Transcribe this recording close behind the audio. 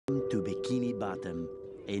to Bikini Bottom,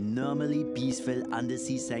 a normally peaceful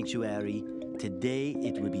undersea sanctuary. Today,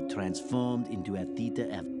 it will be transformed into a theater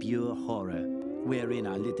of pure horror, wherein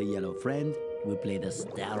our little yellow friend will play the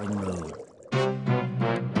starring role.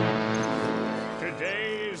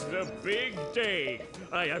 Today is the big day.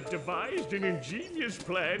 I have devised an ingenious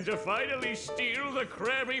plan to finally steal the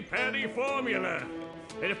Krabby Patty formula.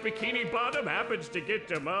 And if Bikini Bottom happens to get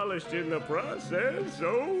demolished in the process,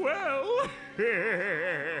 oh well.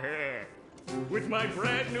 With my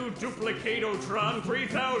brand new Duplicatotron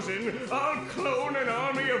 3000, I'll clone an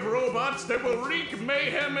army of robots that will wreak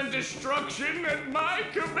mayhem and destruction at my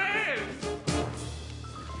command.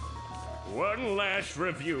 One last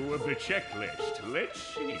review of the checklist.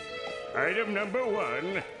 Let's see. Item number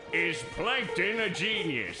 1, is Plankton a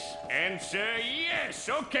genius? Answer, yes.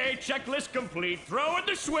 Okay, checklist complete. Throw in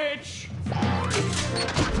the switch.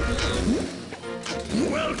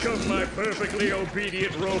 Welcome, my perfectly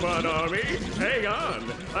obedient robot army. Hang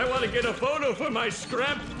on. I want to get a photo for my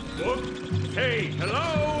scrapbook. Hey,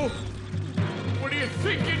 hello? What do you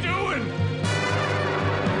think you're doing?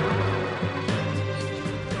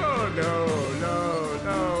 Oh,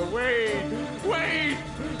 no, wait!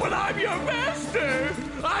 But I'm your master!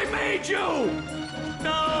 I made you!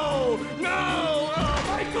 No! Oh,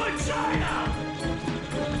 my good China!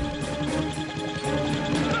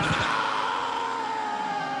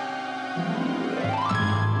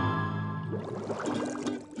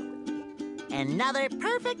 Another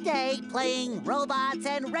perfect day playing robots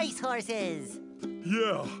and racehorses.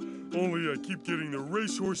 Yeah, only I keep getting the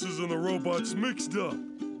racehorses and the robots mixed up.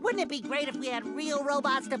 Wouldn't it be great if we had real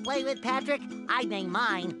robots to play with, Patrick? I'd name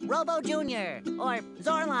mine Robo Jr. or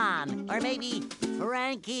Zorlon or maybe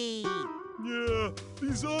Frankie. Yeah,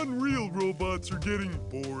 these unreal robots are getting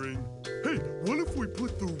boring. Hey, what if we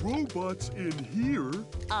put the robots in here?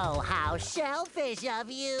 Oh, how shellfish of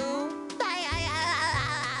you.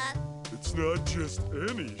 It's not just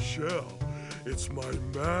any shell. It's my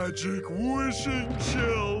magic wishing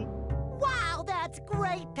shell. Wow, that's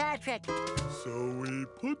great, Patrick. So we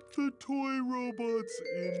put the toy robots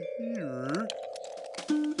in here.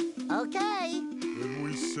 Okay. Then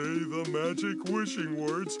we say the magic wishing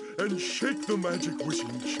words and shake the magic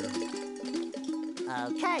wishing shell.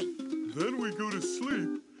 Okay. Then we go to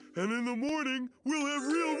sleep, and in the morning, we'll have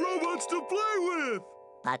real robots to play with.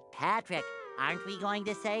 But Patrick, aren't we going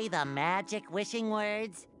to say the magic wishing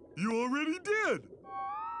words? You already did.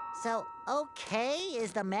 So, okay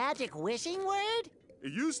is the magic wishing word?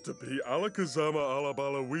 It used to be Alakazama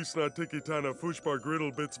Alabala Wiesna Tikitana Fushbar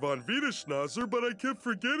Griddle Bits von Wiederschnauzer, but I kept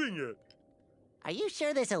forgetting it. Are you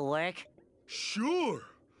sure this'll work? Sure.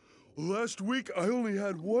 Last week, I only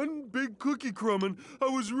had one big cookie crumb and I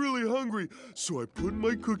was really hungry. So I put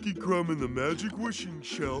my cookie crumb in the magic wishing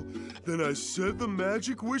shell. Then I said the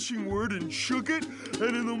magic wishing word and shook it.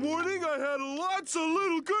 And in the morning, I had lots of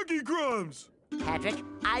little cookie crumbs. Patrick,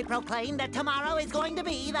 I proclaim that tomorrow is going to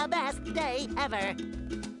be the best day ever.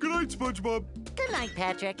 Good night, SpongeBob. Good night,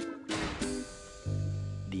 Patrick.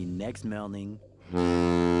 The next morning.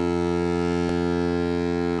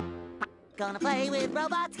 Gonna play with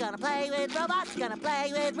robots, gonna play with robots, gonna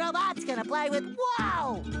play with robots, gonna play with...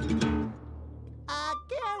 Wow!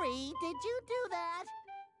 Gary, did you do that?